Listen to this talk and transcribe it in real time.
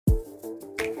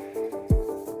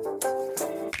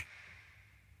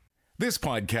This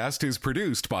podcast is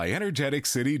produced by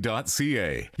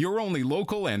energeticcity.ca, your only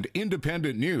local and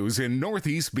independent news in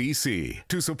Northeast BC.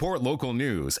 To support local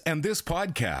news and this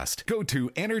podcast, go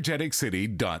to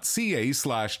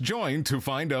energeticcity.ca/join to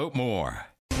find out more.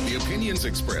 The opinions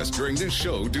expressed during this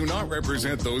show do not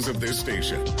represent those of this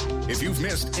station. If you've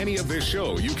missed any of this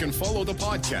show, you can follow the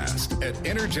podcast at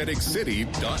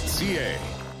energeticcity.ca.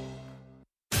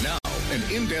 Now, an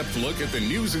in-depth look at the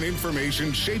news and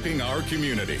information shaping our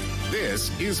community.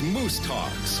 This is Moose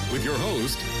Talks with your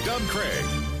host, Doug Craig,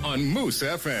 on Moose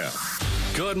FM.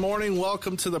 Good morning.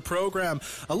 Welcome to the program.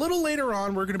 A little later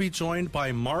on, we're going to be joined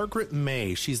by Margaret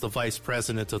May. She's the Vice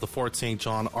President of the Fort St.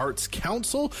 John Arts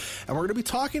Council, and we're going to be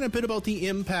talking a bit about the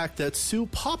impact that Sue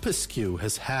Popescu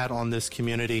has had on this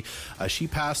community. She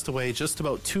passed away just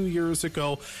about 2 years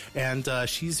ago, and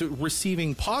she's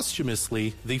receiving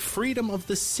posthumously the Freedom of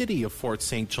the City of Fort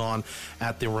St. John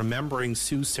at the Remembering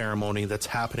Sue ceremony that's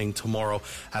happening tomorrow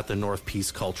at the North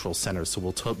Peace Cultural Center. So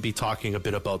we'll be talking a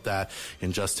bit about that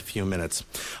in just a few minutes.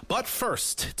 But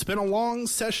first, it's been a long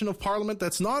session of Parliament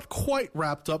that's not quite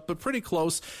wrapped up, but pretty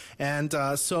close. And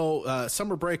so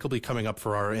summer break will be coming up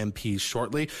for our MPs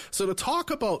shortly. So to talk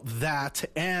about that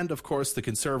and, of course, the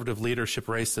Conservative leadership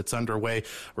race that's underway,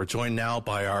 we're joined now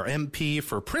by our MP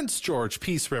for Prince George,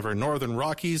 Peace River, Northern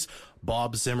Rockies,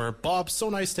 Bob Zimmer. Bob, so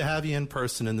nice to have you in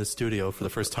person in the studio for the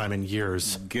first time in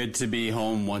years. Good to be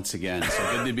home once again.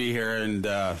 So good to be here. And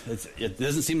it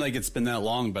doesn't seem like it's been that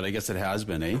long, but I guess it has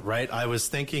been, eh? Right. I was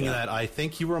thinking that I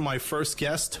think you were my first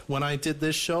guest when I did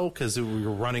this show because we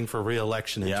were running for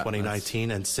re-election in 2019.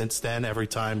 And since then, every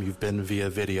time you've been via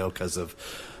video because of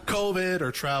COVID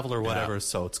or travel or whatever.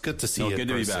 So it's good to see you. Good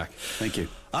to be back. Thank you.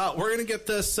 We're going to get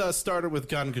this started with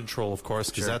gun control, of course,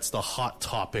 because that's the hot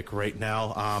topic right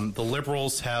now. The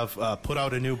Liberals have put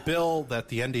out a new bill that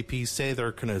the NDP say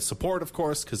they're going to support, of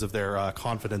course, because of their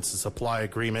confidence and supply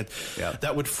agreement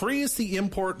that would freeze the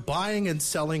import, buying and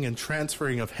selling and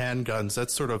transferring of handguns.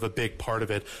 That's sort of a big part of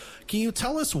it. Can you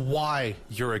tell us why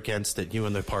you're against it, you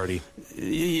and the party?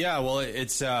 Yeah, well,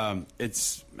 it's to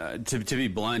be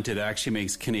blunt, it actually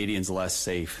makes Canadians less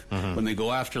safe. When they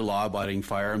go after law-abiding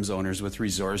firearms owners with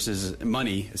resources,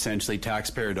 money, essentially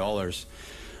taxpayer dollars.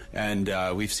 And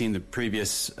we've seen the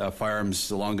previous firearms,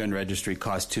 the long gun registry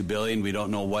cost $2 billion. We don't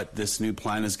know what this new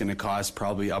plan is going to cost,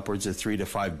 probably upwards of $3 to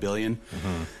 $5 billion.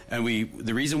 And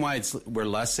the reason why we're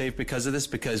less safe because of this,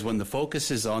 because when the focus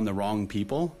is on the wrong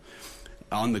people,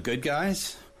 on the good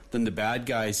guys, then the bad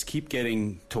guys keep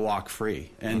getting to walk free.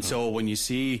 And so when you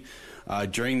see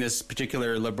during this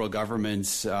particular Liberal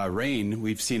government's reign,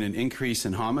 we've seen an increase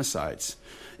in homicides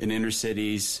in inner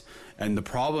cities. And the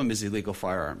problem is illegal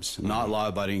firearms, not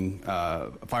law-abiding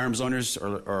firearms owners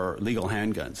or legal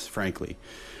handguns, frankly.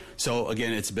 So,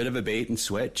 again, it's a bit of a bait and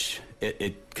switch.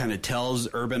 It kind of tells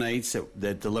urbanites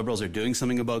that the Liberals are doing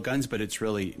something about guns, but it's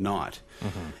really not.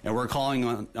 And we're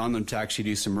calling on them to actually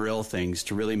do some real things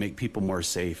to really make people more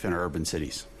safe in our urban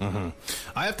cities.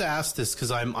 I have to ask this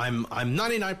because I'm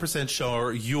 99%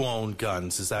 sure you own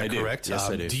guns. Is that correct? Yes,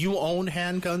 I do. Do you own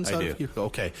handguns? I do.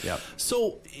 Okay. Yep.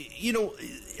 So,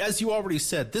 as you already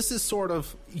said, this is sort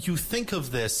of, you think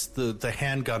of this, the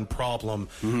handgun problem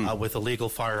with illegal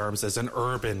firearms as an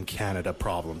urban Canada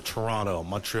problem. Toronto,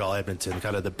 Montreal, Edmonton,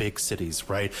 kind of the big cities,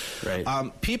 right?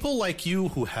 Right. People like you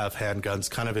who have handguns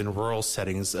kind of in rural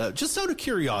settings, just out of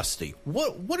curiosity,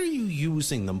 what are you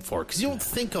using them for? Because you don't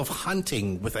think of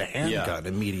hunting with a handgun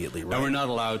immediately, right? And we're not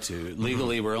allowed to.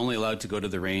 Legally, we're only allowed to go to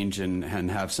the range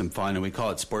and have some fun, and we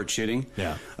call it sport shooting.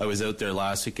 Yeah. I was out there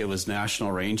last week. It was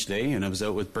National Range Day, and I was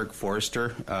out with Burke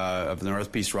Forrester of the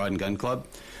North Peace Rod and Gun Club.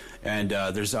 And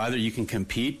there's either you can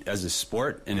compete as a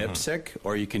sport in IPSC,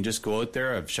 or you can just go out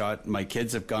there. My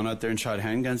kids have gone out there and shot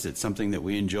handguns. It's something that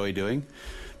we enjoy doing.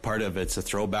 Part of it's a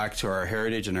throwback to our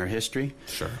heritage and our history.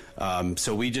 Sure.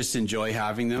 So we just enjoy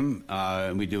having them.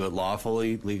 And we do it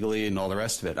lawfully, legally, and all the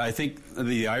rest of it. I think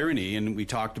the irony, and we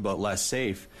talked about less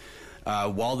safe,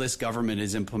 while this government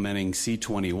is implementing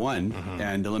C-21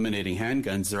 and eliminating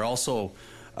handguns, they're also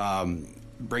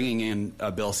bringing in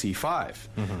Bill C-5,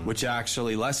 which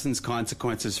actually lessens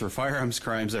consequences for firearms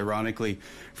crimes, ironically,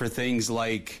 for things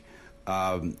like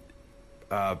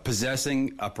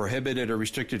possessing a prohibited or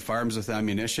restricted firearms with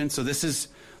ammunition. So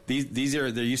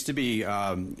there used to be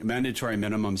mandatory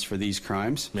minimums for these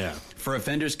crimes. Yeah. For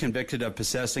offenders convicted of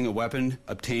possessing a weapon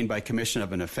obtained by commission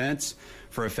of an offense,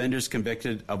 for offenders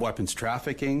convicted of weapons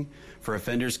trafficking, for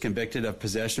offenders convicted of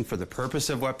possession for the purpose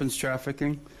of weapons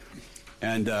trafficking.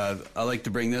 And I like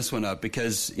to bring this one up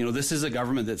because, this is a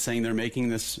government that's saying they're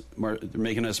making us more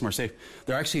safe.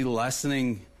 They're actually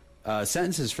lessening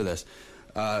sentences for this.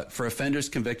 for offenders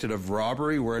convicted of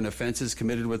robbery where an offense is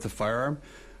committed with a firearm,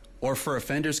 or for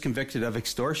offenders convicted of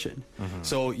extortion.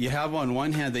 So you have on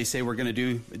one hand, they say we're going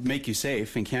to make you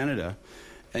safe in Canada,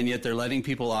 and yet they're letting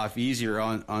people off easier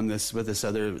on this with this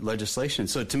other legislation.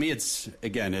 So to me, it's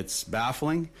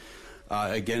baffling.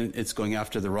 Again, it's going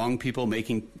after the wrong people,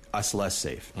 making us less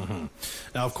safe.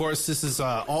 Now, of course, this is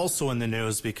also in the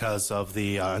news because of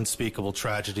the unspeakable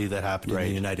tragedy that happened in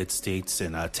the United States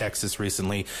and Texas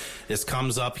recently. This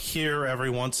comes up here every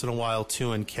once in a while,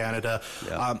 too, in Canada.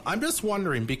 Yeah. I'm just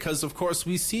wondering, because, of course,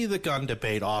 we see the gun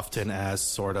debate often as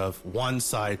sort of one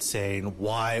side saying,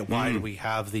 why do we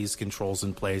have these controls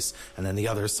in place? And then the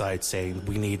other side saying,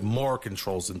 we need more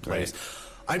controls in place.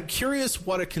 I'm curious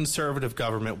what a conservative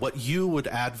government, what you would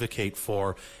advocate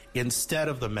for instead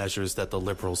of the measures that the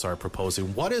Liberals are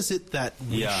proposing. What is it that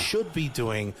we should be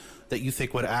doing that you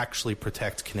think would actually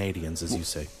protect Canadians, as you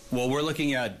say? Well, we're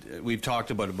looking at, we've talked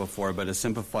about it before, but a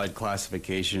simplified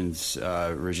classifications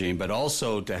regime, but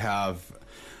also to have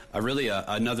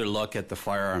another look at the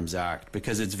Firearms Act,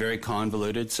 because it's very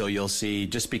convoluted. So you'll see,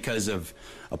 just because of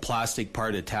a plastic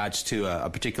part attached to a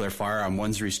particular firearm,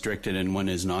 one's restricted and one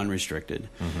is non-restricted.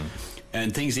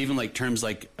 And things even like terms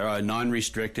like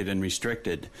non-restricted and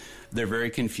restricted, they're very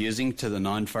confusing to the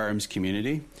non-firearms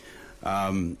community.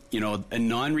 And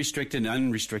non-restricted and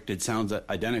unrestricted sounds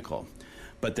identical,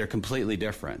 but they're completely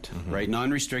different, right?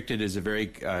 Non-restricted is a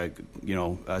very,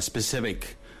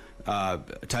 specific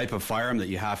type of firearm that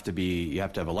you have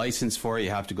to have a license for.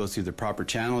 You have to go through the proper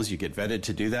channels. You get vetted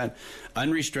to do that.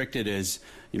 Unrestricted is,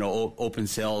 open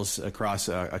sales across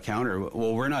a counter.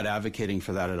 Well, we're not advocating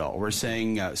for that at all. We're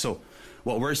saying,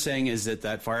 what we're saying is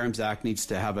that Firearms Act needs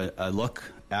to have a look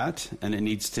at, and it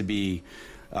needs to be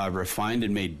refined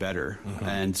and made better.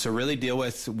 And so really deal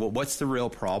with what's the real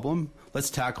problem.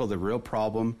 Let's tackle the real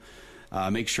problem.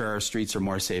 Make sure our streets are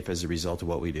more safe as a result of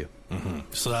what we do.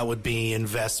 So that would be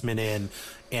investment in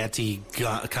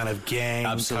anti-gang kind of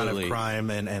crime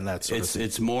and that sort of thing.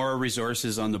 It's more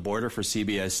resources on the border for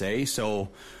CBSA. So,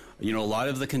 a lot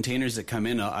of the containers that come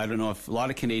in, I don't know if a lot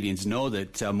of Canadians know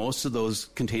that most of those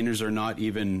containers are not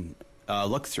even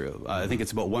looked through. I think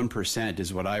it's about 1%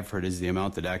 is what I've heard is the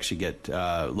amount that actually get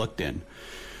looked in.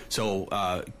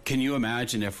 So can you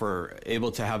imagine if we're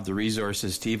able to have the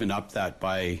resources to even up that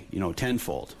by,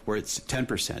 tenfold, where it's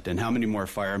 10%, and how many more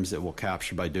firearms that we'll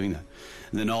capture by doing that?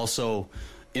 And then also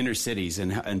inner cities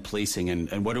and policing,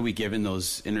 and what are we giving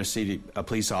those inner city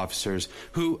police officers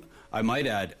who, I might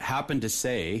add, happen to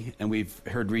say, and we've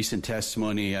heard recent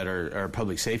testimony at our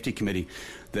Public Safety Committee,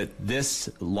 that this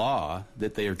law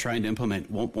that they are trying to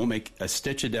implement won't make a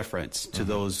stitch of difference to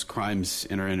those crimes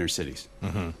in our inner cities.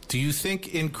 Do you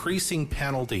think increasing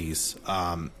penalties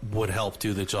would help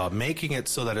do the job, making it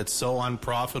so that it's so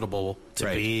unprofitable to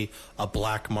be a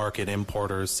black market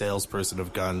importer, salesperson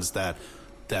of guns that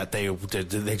they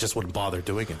just wouldn't bother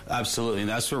doing it? Absolutely, and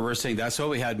that's what we're saying. That's why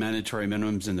we had mandatory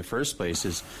minimums in the first place,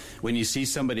 is when you see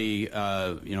somebody,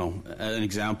 an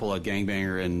example, a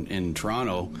gangbanger in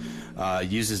Toronto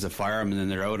uses a firearm and then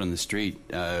they're out on the street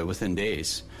within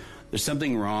days. There's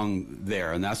something wrong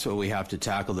there, and that's what we have to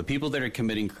tackle. The people that are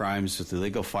committing crimes with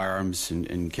illegal firearms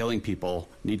and killing people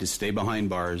need to stay behind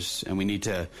bars, and we need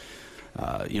to,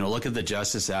 look at the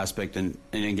justice aspect. And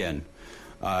again,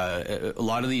 a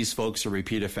lot of these folks are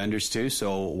repeat offenders too,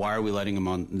 so why are we letting them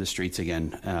on the streets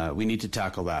again? We need to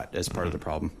tackle that as part of the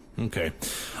problem. Okay.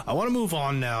 I want to move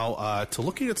on now to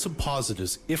looking at some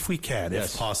positives, if we can,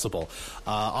 if possible.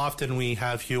 Often we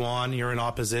have you on, you're in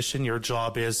opposition. Your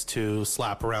job is to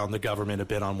slap around the government a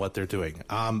bit on what they're doing.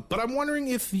 But I'm wondering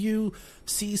if you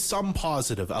see some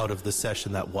positive out of the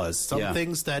session that was. Some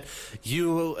things that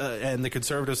you and the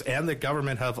Conservatives and the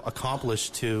government have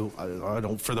accomplished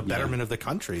for the betterment of the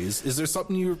country. Is there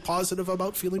something you're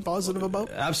feeling positive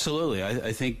about? Absolutely.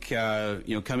 I think,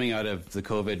 coming out of the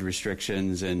COVID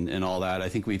restrictions and all that, I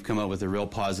think we've come out with a real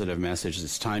positive message.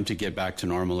 It's time to get back to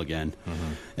normal again.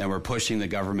 And we're pushing the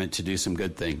government to do some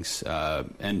good things.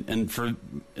 And for,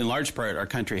 in large part, our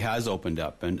country has opened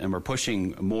up, and we're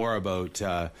pushing more about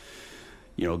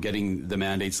getting the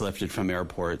mandates lifted from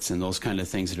airports and those kind of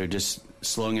things that are just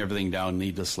slowing everything down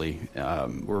needlessly.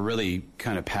 We're really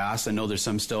kind of past. I know there's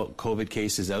some still COVID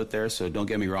cases out there, so don't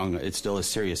get me wrong, it's still a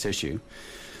serious issue.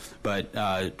 But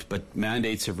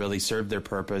mandates have really served their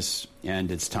purpose,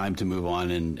 and it's time to move on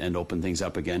and open things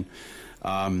up again.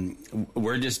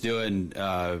 We're just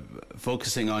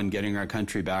focusing on getting our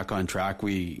country back on track.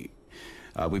 We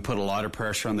put a lot of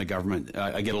pressure on the government.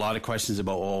 I get a lot of questions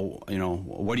about,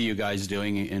 what are you guys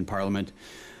doing in Parliament?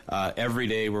 every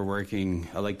day we're working,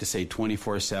 I like to say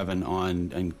 24/7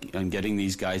 on getting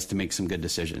these guys to make some good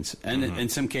decisions. And in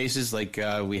some cases, like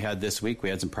we had this week, we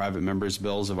had some private members'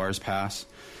 bills of ours pass.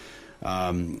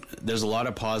 There's a lot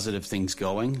of positive things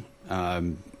going.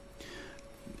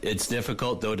 It's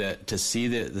difficult, though, to see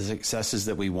the successes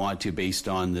that we want to based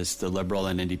on the Liberal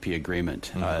and NDP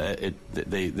agreement.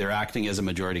 They're acting as a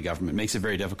majority government. It makes it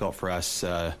very difficult for us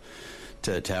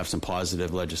to have some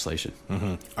positive legislation.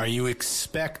 Are you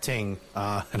expecting,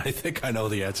 and I think I know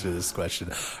the answer to this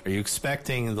question, are you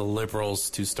expecting the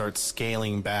Liberals to start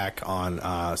scaling back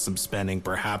on some spending,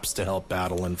 perhaps to help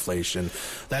battle inflation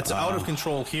that's out of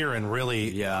control here and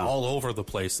really all over the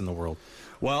place in the world?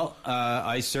 Well,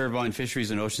 I serve on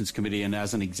Fisheries and Oceans Committee, and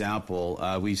as an example,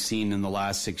 we've seen in the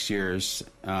last 6 years,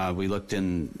 we looked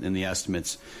in the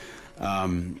estimates,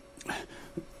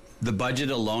 the budget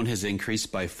alone has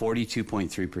increased by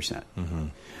 42.3%.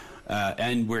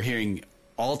 And we're hearing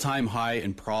all-time high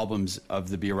in problems of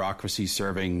the bureaucracy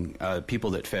serving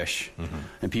people that fish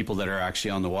and people that are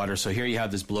actually on the water. So here you have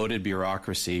this bloated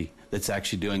bureaucracy that's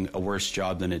actually doing a worse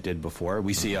job than it did before.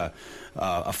 We see a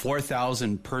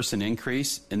 4,000 person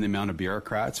increase in the amount of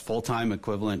bureaucrats, full-time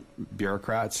equivalent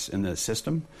bureaucrats in the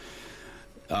system.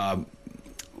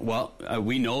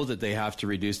 We know that they have to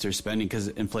reduce their spending because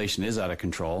inflation is out of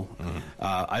control.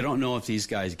 I don't know if these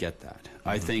guys get that.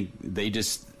 I think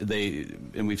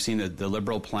and we've seen the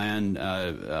Liberal plan,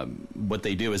 what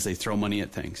they do is they throw money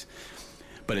at things.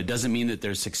 But it doesn't mean that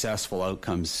there's successful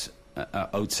outcomes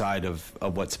outside of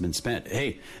what's been spent.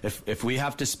 Hey, if we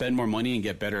have to spend more money and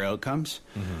get better outcomes,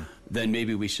 then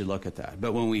maybe we should look at that.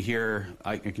 But when we hear,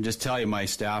 I can just tell you, my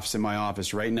staff's in my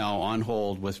office right now on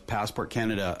hold with Passport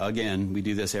Canada again. We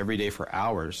do this every day for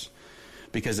hours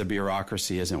because the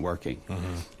bureaucracy isn't working.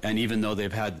 And even though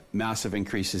they've had massive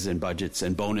increases in budgets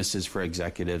and bonuses for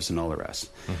executives and all the rest.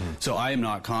 So I am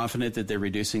not confident that they're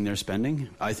reducing their spending.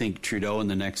 I think Trudeau in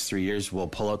the next 3 years will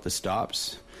pull out the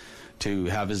stops to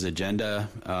have his agenda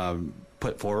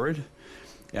put forward,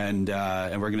 and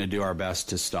we're going to do our best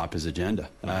to stop his agenda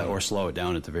or slow it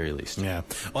down at the very least. Yeah.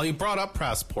 Well, you brought up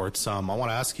passports. I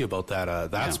want to ask you about that.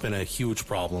 That's been a huge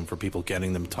problem for people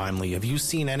getting them timely. Have you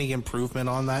seen any improvement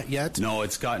on that yet? No,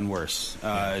 it's gotten worse.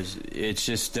 It's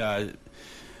just over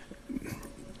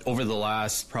the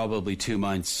last probably 2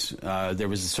 months, there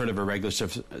was sort of a regular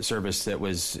service that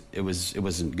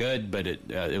wasn't good, but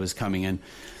it was coming in.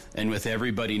 And with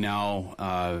everybody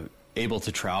now able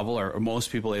to travel, or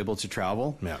most people able to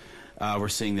travel, we're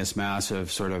seeing this massive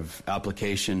sort of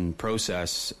application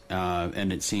process,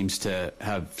 and it seems to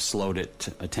have slowed it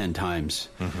 10 times.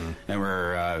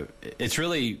 And it's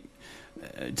really,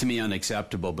 to me,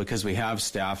 unacceptable because we have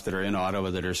staff that are in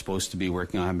Ottawa that are supposed to be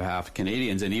working on behalf of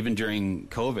Canadians, and even during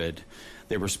COVID,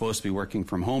 they were supposed to be working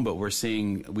from home, but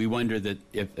we wonder that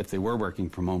if they were working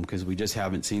from home because we just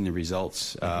haven't seen the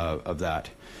results of that.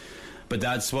 But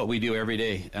that's what we do every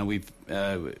day, and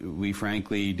we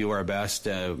frankly do our best.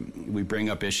 We bring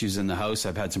up issues in the House.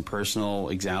 I've had some personal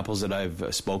examples that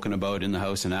I've spoken about in the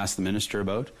House and asked the minister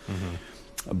about.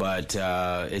 But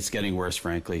it's getting worse,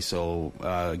 frankly. So,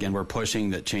 again, we're pushing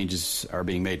that changes are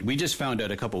being made. We just found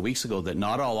out a couple of weeks ago that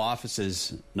not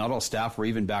all staff were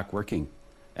even back working,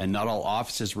 and not all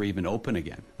offices were even open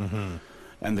again.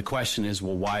 And the question is,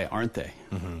 well, why aren't they?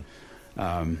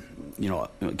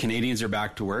 Canadians are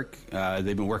back to work.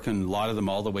 They've been working, a lot of them,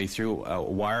 all the way through.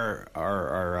 Why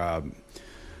are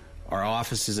our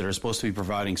offices that are supposed to be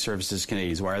providing services to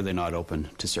Canadians, why are they not open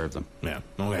to serve them?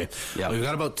 Okay. Well, we've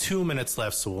got about 2 minutes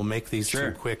left, so we'll make these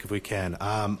two quick if we can.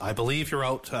 I believe you're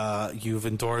out. You've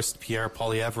endorsed Pierre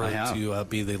Poilievre to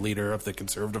be the leader of the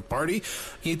Conservative Party.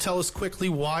 Can you tell us quickly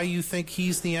why you think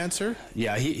he's the answer?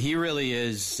 Yeah, he really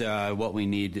is what we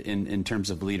need in terms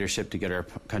of leadership to get our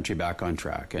country back on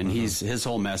track. And his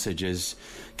whole message is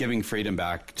giving freedom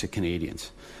back to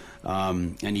Canadians.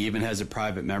 And he even has a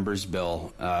private members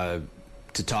bill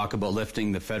to talk about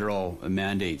lifting the federal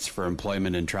mandates for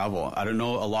employment and travel. I don't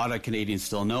know, a lot of Canadians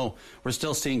still know we're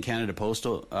still seeing Canada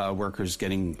Postal workers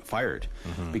getting fired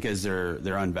because they're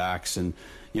unvaxxed, and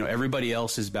everybody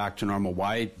else is back to normal.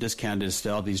 Why does Canada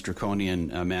still have these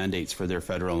draconian mandates for their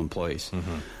federal employees?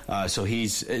 So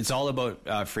it's all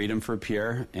about freedom for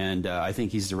Pierre, and I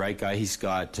think he's the right guy. He's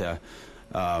got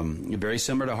very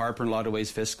similar to Harper in a lot of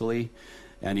ways fiscally.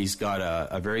 And he's got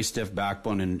a very stiff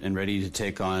backbone and ready to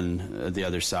take on the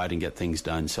other side and get things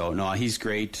done. So, no, he's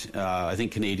great. I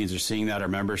think Canadians are seeing that. Our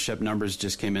membership numbers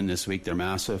just came in this week. They're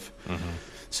massive.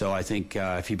 So I think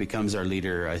if he becomes our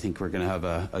leader, I think we're going to have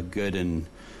a good and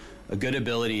a good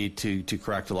ability to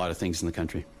correct a lot of things in the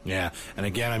country. Yeah, and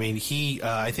again, I mean, he,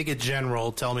 I think in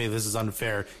general, tell me this is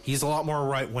unfair, he's a lot more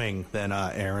right-wing than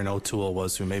Aaron O'Toole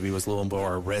was, who maybe was a little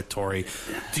more red-Tory.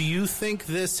 Do you think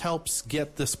this helps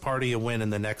get this party a win in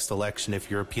the next election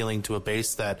if you're appealing to a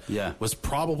base that was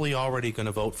probably already going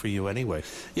to vote for you anyway?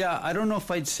 Yeah, I don't know if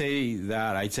I'd say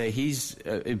that. I'd say he's,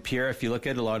 Pierre, if you look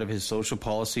at a lot of his social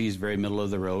policy, he's very middle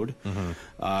of the road.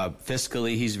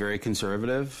 Fiscally, he's very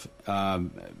conservative.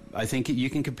 I think you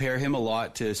can compare him a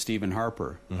lot to Stephen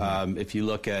Harper. If you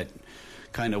look at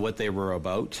kind of what they were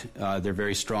about, they're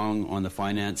very strong on the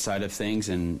finance side of things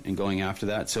and going after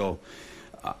that. So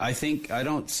I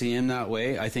don't see him that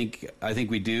way. I think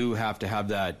we do have to have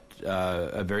that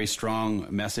a very strong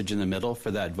message in the middle for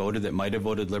that voter that might have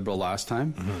voted Liberal last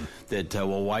time. That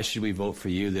well, why should we vote for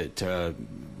you?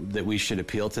 That we should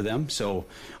appeal to them. So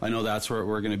I know that's what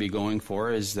we're going to be going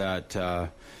for. Is that.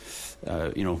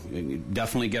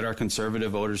 Definitely get our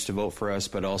conservative voters to vote for us,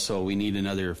 but also we need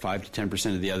another 5 to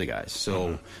 10% of the other guys.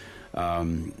 So,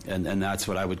 and that's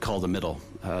what I would call the middle,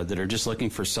 that are just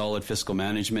looking for solid fiscal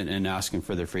management and asking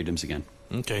for their freedoms again.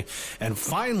 Okay. And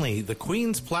finally, the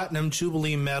Queen's Platinum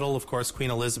Jubilee Medal, of course, Queen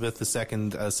Elizabeth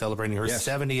II celebrating her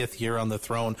 70th year on the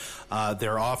throne.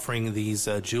 They're offering these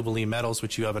Jubilee medals,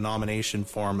 which you have a nomination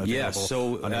form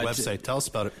available on your website. Tell us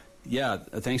about it. Yeah,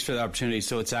 thanks for the opportunity.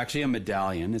 So it's actually a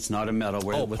medallion. It's not a medal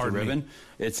with a ribbon.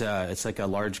 It's like a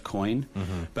large coin.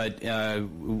 But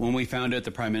when we found out the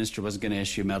Prime Minister wasn't going to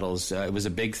issue medals, it was a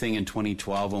big thing in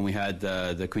 2012 when we had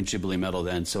the Queen's Jubilee Medal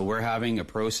then. So we're having a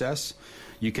process.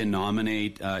 You can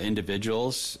nominate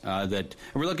individuals and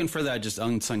we're looking for that just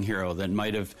unsung hero that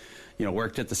might have,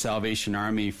 worked at the Salvation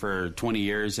Army for 20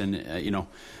 years and,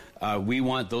 we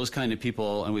want those kind of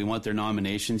people, and we want their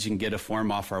nominations. You can get a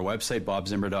form off our website,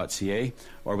 bobzimmer.ca,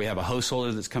 or we have a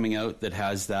householder that's coming out that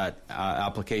has that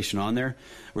application on there.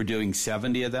 We're doing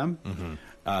 70 of them.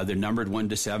 They're numbered 1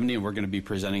 to 70, and we're going to be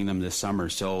presenting them this summer.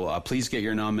 So please get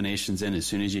your nominations in as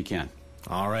soon as you can.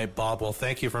 All right, Bob. Well,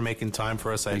 thank you for making time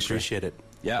for us. I appreciate it.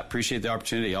 Yeah, appreciate the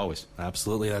opportunity, always.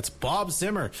 Absolutely. That's Bob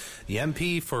Zimmer, the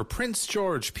MP for Prince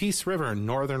George, Peace River,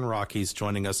 Northern Rockies,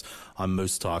 joining us on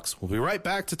Moose Talks. We'll be right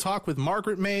back to talk with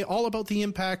Margaret May all about the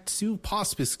impact Sue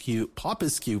Popescu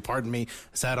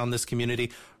has had on this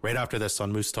community right after this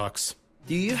on Moose Talks.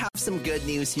 Do you have some good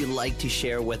news you'd like to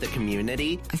share with the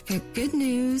community? I've got good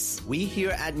news. We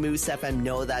here at Moose FM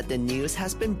know that the news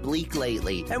has been bleak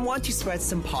lately and want to spread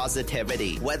some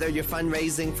positivity. Whether you're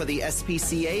fundraising for the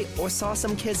SPCA or saw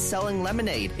some kids selling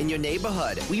lemonade in your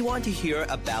neighborhood, we want to hear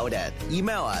about it.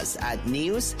 Email us at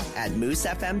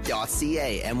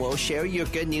news@moosefm.ca and we'll share your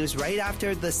good news right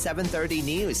after the 7:30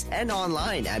 news and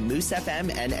online at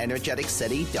moosefm and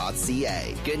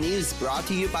energeticcity.ca. Good news brought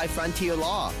to you by Frontier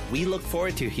Law. We look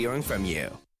forward to hearing from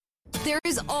you. There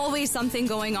is always something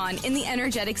going on in the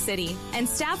energetic city, and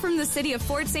staff from the City of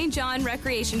Fort St. John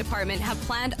Recreation Department have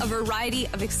planned a variety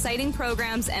of exciting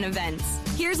programs and events.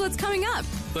 Here's what's coming up.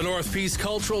 The North Peace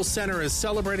Cultural Center is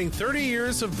celebrating 30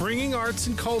 years of bringing arts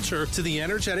and culture to the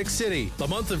energetic city. The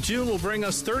month of June will bring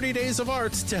us 30 days of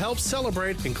arts to help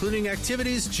celebrate, including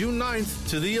activities June 9th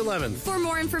to the 11th. For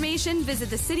more information, visit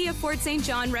the City of Fort St.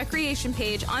 John Recreation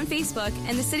page on Facebook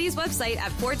and the city's website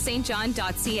at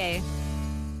fortstjohn.ca.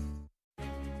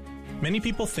 Many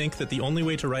people think that the only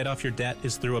way to write off your debt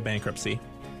is through a bankruptcy.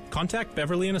 Contact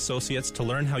Beverly & Associates to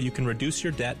learn how you can reduce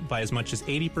your debt by as much as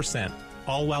 80%,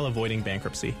 all while avoiding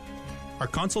bankruptcy. Our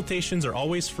consultations are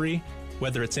always free,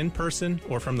 whether it's in person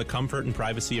or from the comfort and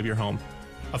privacy of your home.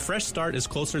 A fresh start is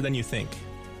closer than you think.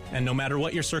 And no matter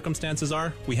what your circumstances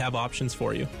are, we have options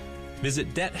for you.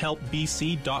 Visit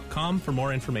debthelpbc.com for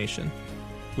more information.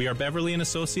 We are Beverly &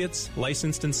 Associates,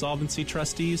 licensed insolvency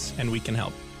trustees, and we can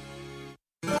help.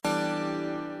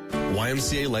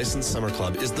 YMCA Licensed Summer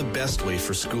Club is the best way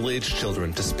for school-aged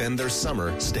children to spend their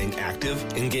summer staying active,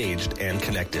 engaged, and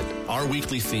connected. Our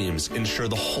weekly themes ensure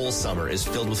the whole summer is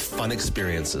filled with fun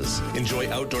experiences. Enjoy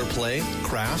outdoor play,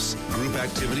 crafts, group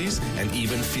activities, and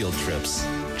even field trips.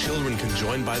 Children can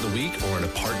join by the week or on a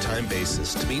part-time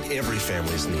basis to meet every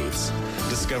family's needs.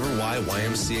 Discover why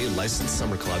YMCA Licensed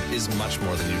Summer Club is much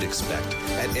more than you'd expect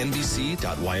at nbc.ymca.ca.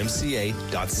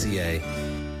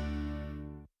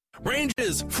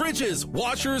 Ranges, fridges,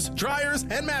 washers, dryers,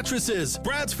 and mattresses.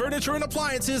 Brad's Furniture and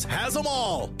Appliances has them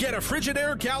all. Get a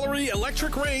Frigidaire Gallery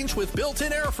electric range with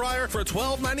built-in air fryer for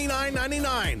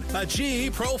 $1299.99. A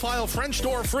GE Profile French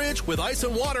door fridge with ice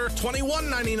and water,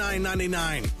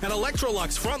 $2199.99. An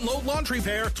Electrolux front load laundry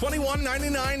pair,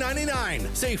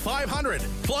 $2199.99. Save $500.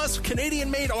 Plus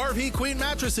Canadian-made RV Queen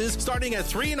mattresses starting at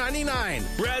 $399.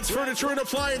 Brad's Furniture and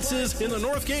Appliances in the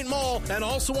Northgate Mall and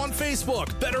also on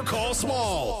Facebook. Better call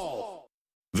Small.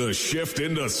 The Shift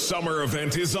into Summer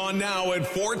event is on now at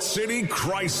Fort City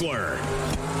Chrysler.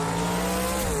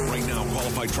 Right now,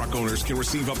 qualified truck owners can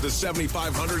receive up to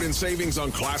 $7,500 in savings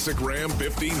on classic Ram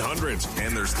 1500s.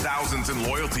 And there's thousands in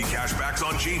loyalty cashbacks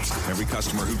on Jeeps. Every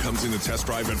customer who comes in to test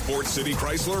drive at Fort City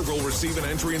Chrysler will receive an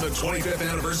entry in the 25th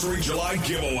anniversary July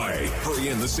giveaway. Hurry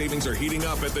in, the savings are heating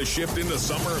up at the Shift into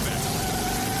Summer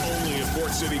event. Only at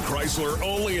Fort City Chrysler,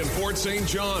 only in Fort St.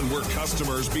 John, where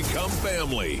customers become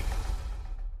family.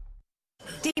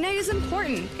 Date night is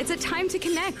important. It's a time to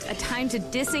connect, a time to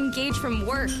disengage from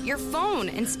work, your phone,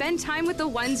 and spend time with the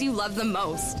ones you love the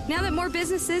most. Now that more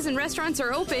businesses and restaurants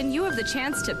are open, you have the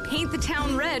chance to paint the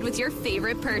town red with your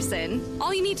favorite person.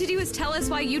 All you need to do is tell us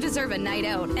why you deserve a night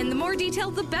out, and the more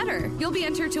detailed, the better. You'll be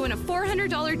entered to win a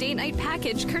 $400 date night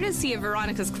package courtesy of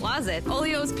Veronica's Closet,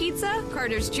 Olio's Pizza,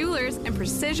 Carter's Jewelers, and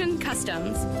Precision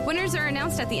Customs. Winners are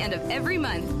announced at the end of every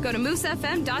month. Go to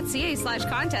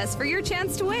moosefm.ca/contest for your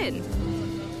chance to win.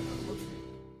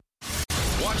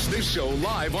 Watch this show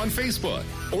live on Facebook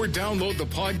or download the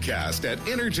podcast at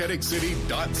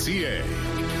energeticcity.ca.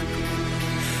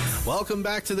 Welcome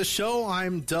back to the show.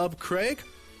 I'm Dub Craig.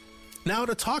 Now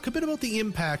to talk a bit about the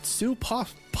impact Sue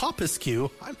Popescu,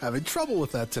 I'm having trouble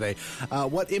with that today,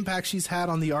 what impact she's had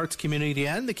on the arts community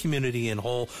and the community in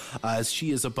whole, as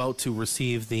she is about to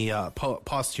receive the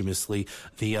posthumously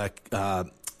the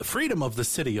Freedom of the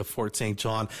City of Fort St.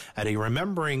 John at a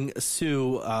Remembering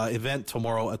Sue event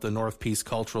tomorrow at the North Peace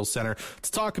Cultural Center.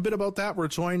 To talk a bit about that, we're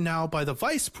joined now by the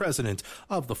Vice President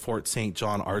of the Fort St.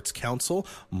 John Arts Council,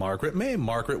 Margaret May.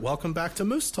 Margaret, welcome back to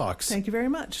Moose Talks. Thank you very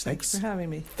much. Thanks for having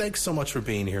me. Thanks so much for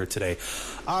being here today.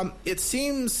 It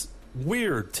seems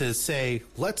weird to say,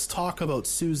 let's talk about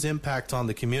Sue's impact on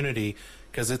the community,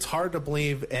 because it's hard to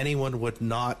believe anyone would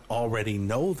not already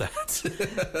know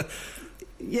that.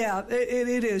 Yeah,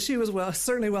 it is. She was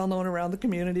certainly well known around the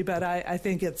community, but I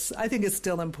think it's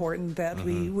still important that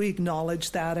we acknowledge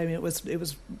that. I mean, it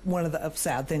was one of the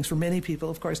sad things for many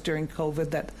people, of course, during COVID,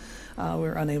 that we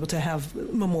were unable to have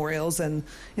memorials and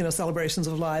celebrations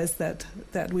of lives that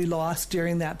we lost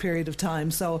during that period of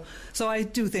time. So I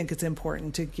do think it's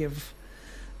important to give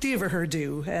her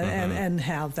due and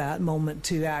have that moment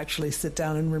to actually sit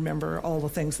down and remember all the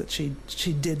things that she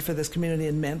did for this community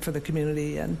and meant for the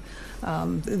community, and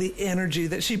the energy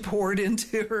that she poured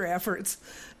into her efforts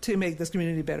to make this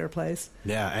community a better place.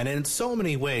 Yeah, and in so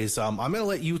many ways, I'm going to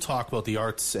let you talk about the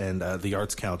arts and the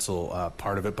Arts Council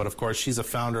part of it, but of course she's a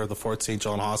founder of the Fort St.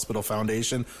 John Hospital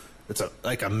Foundation. It's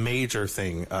a major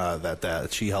thing that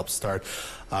she helped start.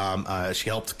 She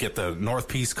helped get the North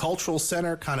Peace Cultural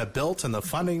Center kind of built and the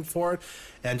funding for it,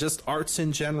 and just arts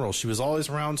in general. She was always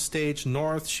around Stage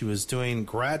North. She was doing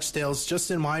garage sales. Just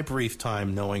in my brief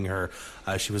time knowing her,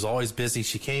 she was always busy.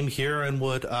 She came here and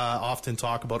would often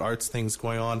talk about arts things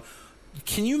going on.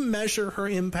 Can you measure her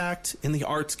impact in the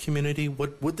arts community?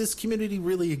 Would this community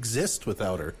really exist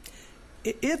without her?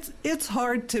 It's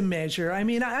hard to measure. I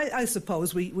mean, I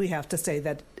suppose we have to say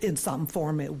that in some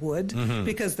form it would,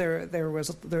 because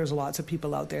there's lots of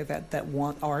people out there that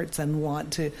want arts and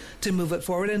want to move it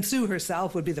forward. And Sue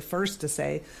herself would be the first to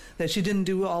say that she didn't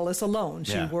do all this alone.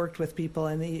 She worked with people,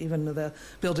 and even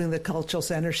building the cultural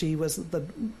center, she was the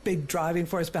big driving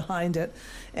force behind it.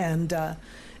 And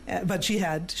but she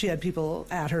had people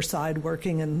at her side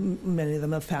working, and many of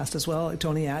them have passed as well, like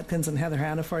Tony Atkins and Heather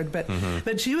Hannaford.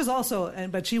 But she was also,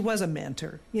 but she was a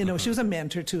mentor. She was a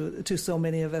mentor to so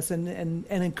many of us, and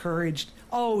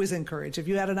always encouraged. If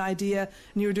you had an idea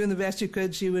and you were doing the best you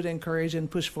could, she would encourage and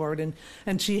push forward.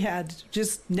 And she had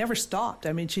just never stopped.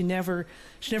 I mean, she never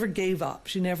gave up.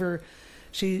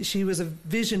 She was a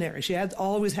visionary. She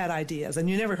always had ideas, and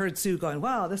you never heard Sue going,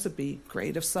 "Wow, this would be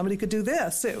great if somebody could do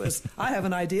this." It was, "I have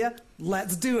an idea,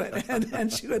 let's do it,"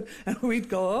 and she would, and we'd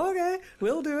go, "Okay,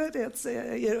 we'll do it." It's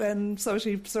and so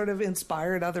she sort of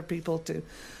inspired other people to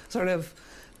sort of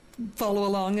follow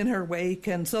along in her wake.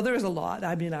 And so there was a lot.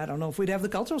 I mean, I don't know if we'd have the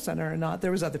cultural center or not. There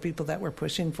was other people that were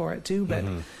pushing for it too, but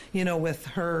with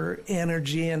her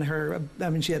energy and her, I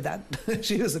mean, she had that,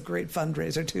 she was a great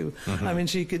fundraiser too. I mean,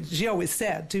 she always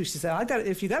said too, she said,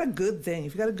 if you got a good thing,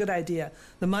 if you got a good idea,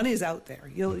 the money's out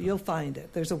there. You'll find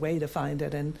it. There's a way to find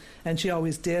it. And she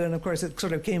always did. And of course it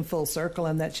sort of came full circle,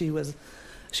 and that she was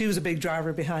a big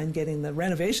driver behind getting the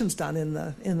renovations done in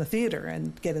the theater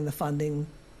and getting the funding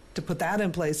to put that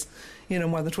in place,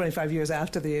 more than 25 years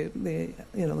after the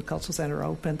cultural center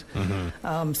opened.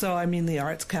 So I mean, the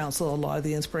Arts Council, a lot of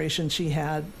the inspiration she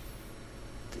had,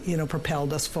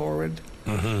 propelled us forward.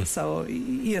 So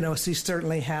she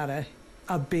certainly had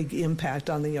a big impact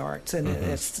on the arts, and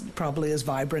it's probably as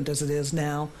vibrant as it is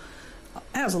now.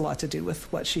 It has a lot to do with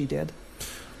what she did.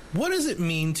 What does it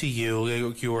mean to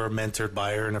you? You were mentored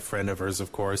by her and a friend of hers,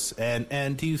 of course.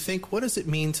 And do you think, what does it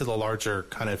mean to the larger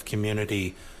kind of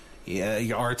community,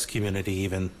 your arts community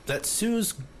even, that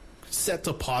Sue's set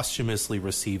to posthumously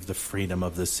receive the freedom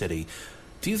of the city?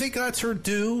 Do you think that's her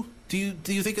due? Do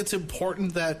you think it's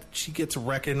important that she gets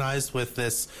recognized with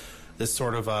this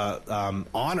sort of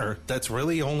honor that's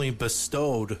really only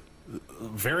bestowed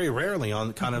very rarely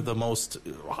on kind of the most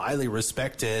highly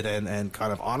respected and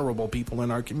kind of honorable people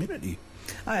in our community?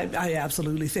 I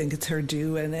absolutely think it's her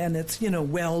due, and it's,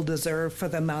 well deserved for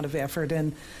the amount of effort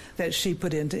and that she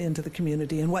put into the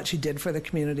community and what she did for the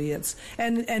community.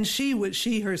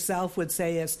 She herself would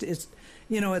say it's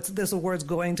this award's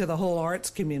going to the whole arts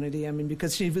community. I mean,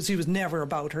 because she was never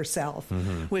about herself,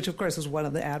 which of course is one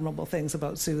of the admirable things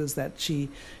about Sue, is that she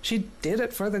did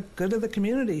it for the good of the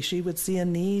community. She would see a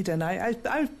need, and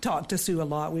I've talked to Sue a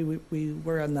lot. We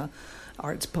were in the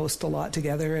Arts Post a lot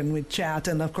together, and we'd chat,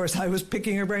 and of course I was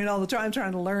picking her brain all the time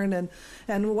trying to learn,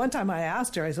 and one time I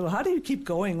asked her, I said, well, how do you keep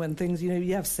going when things,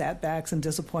 you have setbacks and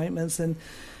disappointments, and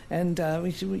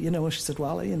she said,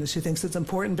 well, she thinks it's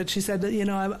important, but she said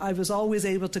that, I was always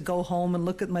able to go home and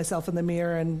look at myself in the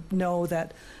mirror and know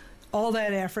that all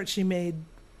that effort she made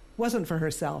wasn't for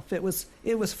herself. It was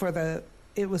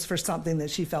for something that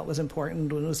she felt was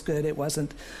important and was good. It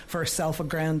wasn't for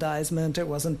self-aggrandizement. It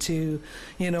wasn't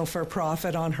for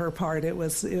profit on her part. It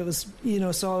was,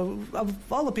 so of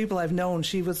all the people I've known,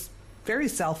 she was very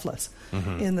selfless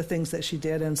in the things that she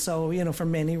did. And so, for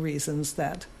many reasons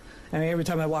every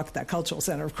time I walk at that cultural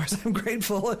center, of course, I'm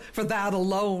grateful for that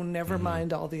alone, never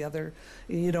mind all the other,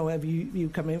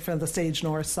 you coming from the Stage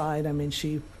North side. I mean,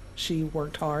 she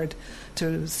worked hard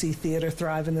to see theater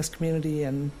thrive in this community,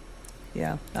 and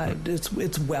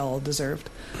it's well deserved.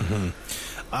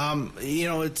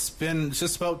 It's been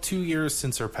just about 2 years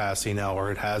since her passing now,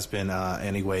 or it has been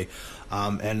anyway.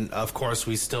 And of course,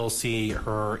 we still see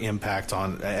her impact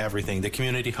on everything. The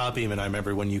community hub, even I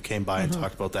remember when you came by and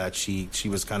talked about that, she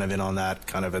was kind of in on that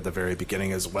kind of at the very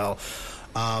beginning as well.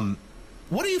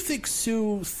 What do you think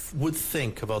Sue would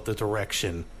think about the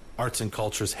direction arts and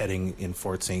culture is heading in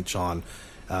Fort St. John?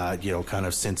 Kind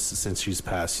of since she's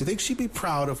passed. Do you think she'd be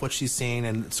proud of what she's seen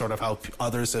and sort of how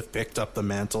others have picked up the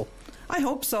mantle? I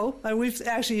hope so. We've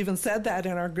actually even said that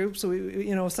in our group. So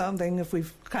something, if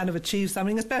we've kind of achieved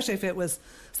something, especially if it was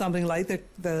something like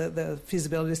the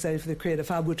feasibility study for the Creative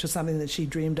Hub, which was something that she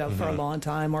dreamed of for a long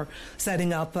time, or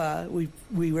setting up,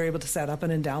 we were able to set up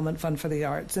an endowment fund for the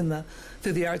arts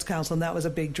through the Arts Council, and that was a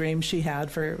big dream she had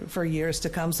for years to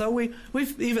come. So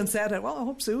we've even said it. Well, I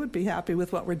hope Sue would be happy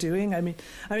with what we're doing. I mean,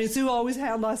 Sue always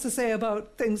had lots to say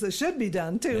about things that should be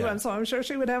done too, and so I'm sure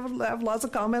she would have lots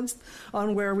of comments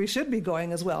on where we should be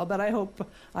going as well. But I hope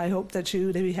that she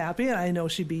would be happy, and I know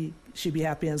she'd be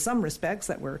happy in some respects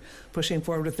that we're pushing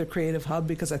forward with the Creative Hub,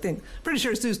 because pretty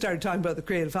sure Sue started talking about the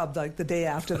Creative Hub like the day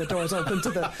after the doors opened to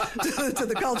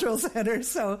the cultural center.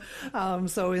 So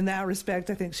in that respect,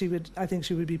 I think she would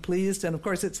be pleased. And of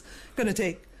course, it's going to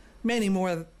take many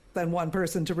more than one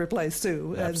person to replace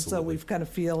Sue. Absolutely. And so we kind of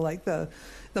feel like the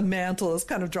mantle is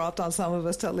kind of dropped on some of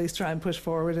us to at least try and push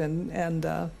forward and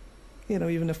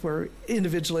even if we're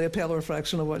individually a pale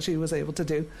reflection of what she was able to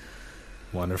do.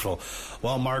 Wonderful.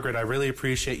 Well, Margaret, I really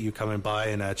appreciate you coming by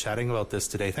and chatting about this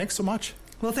today. Thanks so much.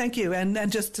 Well, thank you.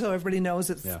 And just so everybody knows,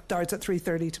 it starts at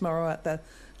 3:30 tomorrow at the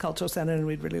Cultural Center, and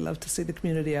we'd really love to see the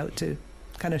community out to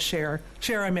kind of share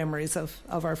our memories of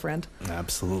our friend.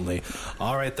 Absolutely.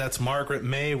 All right, that's Margaret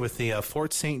May with the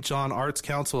Fort St. John Arts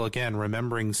Council. Again,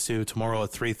 remembering Sue tomorrow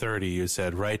at 3:30, you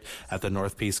said, right, at the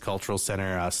North Peace Cultural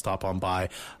Center. Stop on by,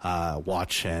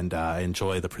 watch, and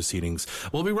enjoy the proceedings.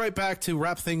 We'll be right back to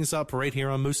wrap things up right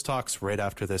here on Moose Talks right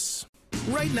after this.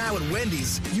 Right now at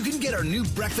Wendy's, you can get our new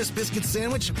breakfast biscuit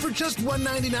sandwich for just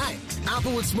 $1.99.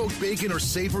 Applewood smoked bacon or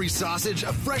savory sausage,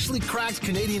 a freshly cracked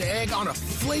Canadian egg on a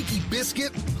flaky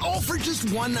biscuit, all for just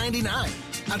 $1.99.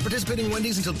 At participating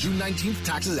Wendy's until June 19th,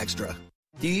 taxes extra.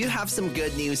 Do you have some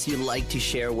good news you'd like to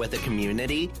share with the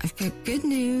community? I've got good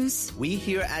news. We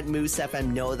here at Moose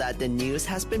FM know that the news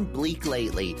has been bleak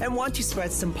lately and want to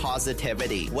spread some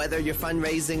positivity. Whether you're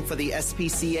fundraising for the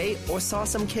SPCA or saw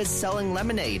some kids selling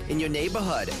lemonade in your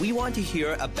neighborhood, we want to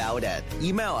hear about it.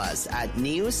 Email us at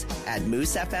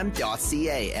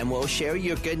news@moosefm.ca and we'll share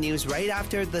your good news right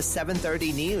after the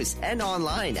 7:30 news and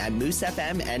online at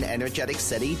moosefm and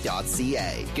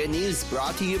energeticcity.ca. Good news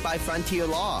brought to you by Frontier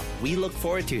Law. We look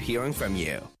forward to hearing from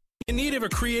you. In need of a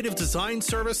creative design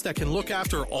service that can look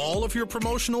after all of your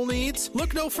promotional needs?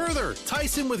 Look no further.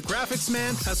 Tyson with Graphics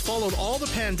Man has followed all the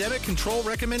pandemic control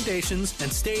recommendations and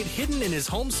stayed hidden in his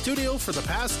home studio for the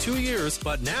past 2 years,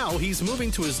 but now he's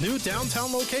moving to his new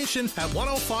downtown location at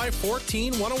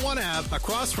 10514 101 Ave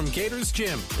across from Gators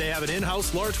Gym. They have an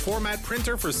in-house large format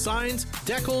printer for signs,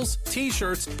 decals,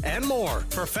 t-shirts, and more.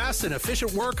 For fast and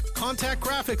efficient work, contact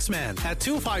Graphics Man at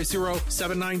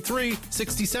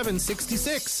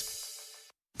 250-793-6766.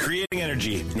 Creating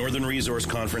Energy, Northern Resource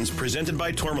Conference presented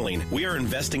by Tourmaline. We are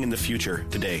investing in the future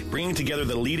today, bringing together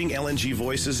the leading LNG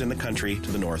voices in the country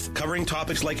to the north, covering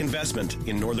topics like investment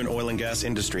in northern oil and gas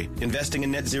industry, investing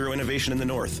in net zero innovation in the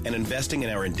north, and investing in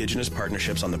our Indigenous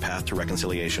partnerships on the path to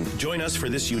reconciliation. Join us for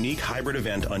this unique hybrid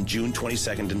event on June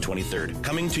 22nd and 23rd,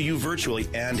 coming to you virtually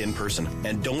and in person.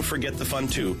 And don't forget the fun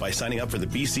too by signing up for the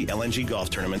BC LNG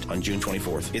Golf Tournament on June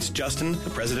 24th. It's Justin,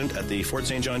 the president at the Fort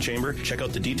St. John Chamber. Check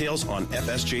out the details on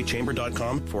fsjchamber.com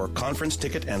for conference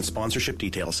ticket and sponsorship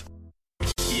details.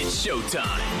 It's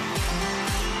showtime.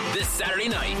 This Saturday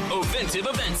night, Oventive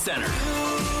Event Center.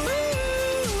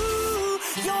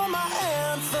 You're my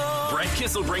anthem. Brett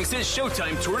Kissel brings his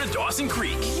Showtime tour to Dawson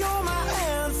Creek. You're my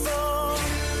anthem.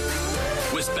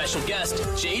 With special guest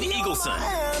Jade Eagleson.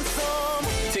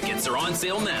 Tickets are on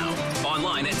sale now.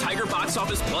 Online at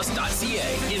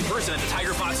TigerBoxOfficePlus.ca. In person at the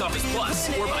Tiger Box Office Plus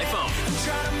or by phone.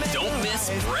 Don't miss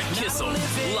Brett Kissel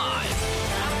live.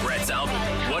 Brett's album,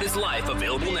 What is Life,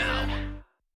 available now.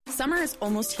 Summer is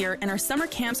almost here, and our summer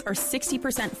camps are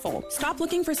 60% full. Stop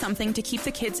looking for something to keep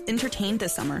the kids entertained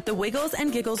this summer. The Wiggles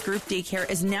and Giggles Group Daycare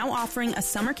is now offering a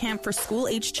summer camp for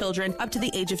school-age children up to the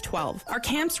age of 12. Our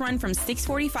camps run from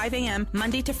 6:45 a.m.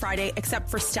 Monday to Friday, except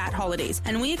for stat holidays,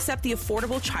 and we accept the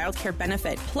affordable childcare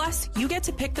benefit. Plus, you get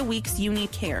to pick the weeks you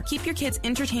need care. Keep your kids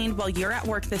entertained while you're at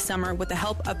work this summer with the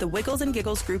help of the Wiggles and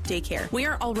Giggles Group Daycare. We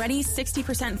are already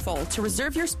 60% full. To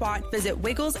reserve your spot, visit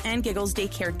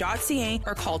wigglesandgigglesdaycare.ca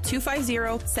or call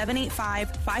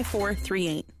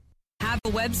 250-785-5438. Have a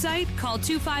website? Call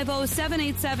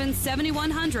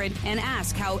 250-787-7100 and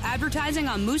ask how advertising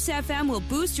on Moose FM will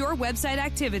boost your website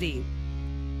activity.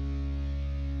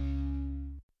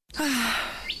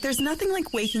 There's nothing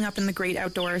like waking up in the great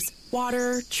outdoors.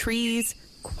 Water, trees,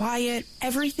 quiet,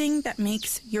 everything that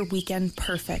makes your weekend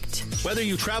perfect. Whether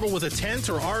you travel with a tent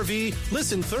or RV,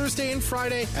 listen Thursday and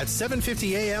Friday at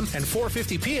 7:50 a.m. and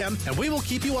 4:50 p.m. and we will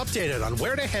keep you updated on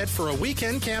where to head for a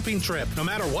weekend camping trip. No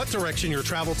matter what direction your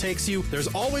travel takes you, there's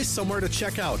always somewhere to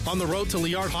check out. On the road to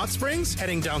Liard Hot Springs,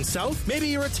 heading down south, maybe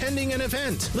you're attending an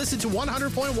event. Listen to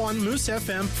 100.1 Moose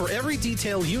FM for every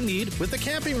detail you need with The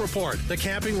Camping Report. The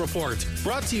Camping Report,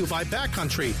 brought to you by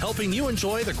Backcountry, helping you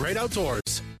enjoy the great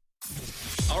outdoors.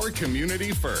 Our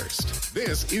community first.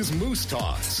 This is Moose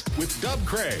Talks with Dub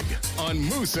Craig on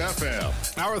Moose FM.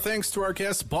 Our thanks to our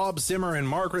guests Bob Zimmer and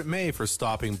Margaret May for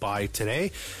stopping by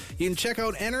today. You can check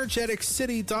out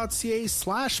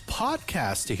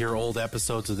energeticcity.ca/podcast to hear old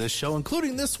episodes of this show,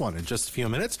 including this one in just a few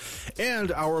minutes, and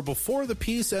our Before the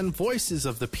Peace and Voices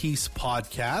of the Peace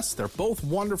podcast. They're both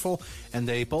wonderful, and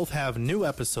they both have new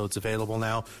episodes available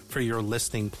now for your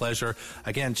listening pleasure.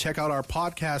 Again, check out our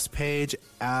podcast page,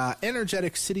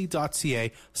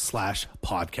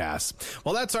 energeticcity.ca/podcast.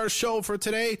 Well, that's our show for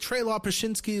today. Trey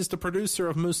Lopashinsky is the producer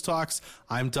of Moose Talks.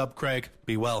 I'm Dub Craig.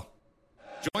 Be well.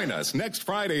 Join us next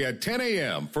Friday at 10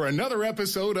 a.m. for another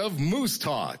episode of Moose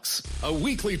Talks, a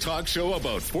weekly talk show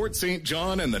about Fort St.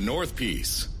 John and the North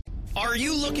Peace. Are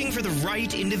you looking for the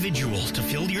right individual to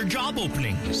fill your job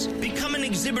openings? Become an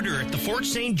exhibitor at the Fort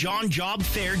St. John Job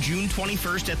Fair June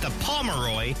 21st at the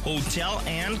Pomeroy Hotel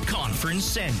and Conference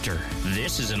Center.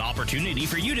 This is an opportunity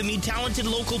for you to meet talented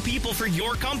local people for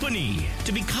your company.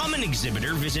 To become an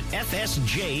exhibitor, visit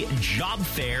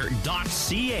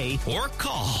fsjjobfair.ca or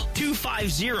call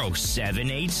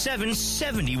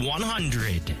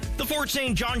 250-787-7100. The Fort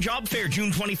St. John Job Fair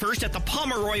June 21st at the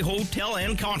Pomeroy Hotel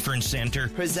and Conference Center.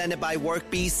 Presented by Work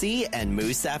BC and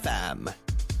Moose FM.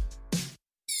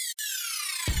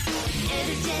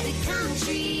 Energetic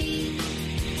Country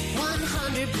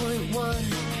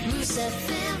 100.1 Moose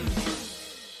FM.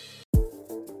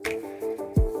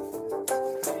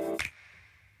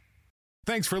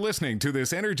 Thanks for listening to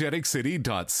this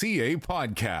energeticcity.ca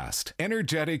podcast.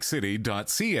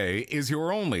 Energeticcity.ca is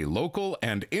your only local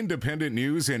and independent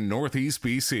news in Northeast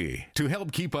BC. To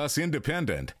help keep us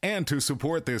independent and to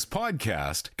support this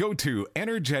podcast, go to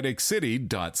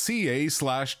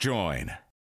energeticcity.ca/join.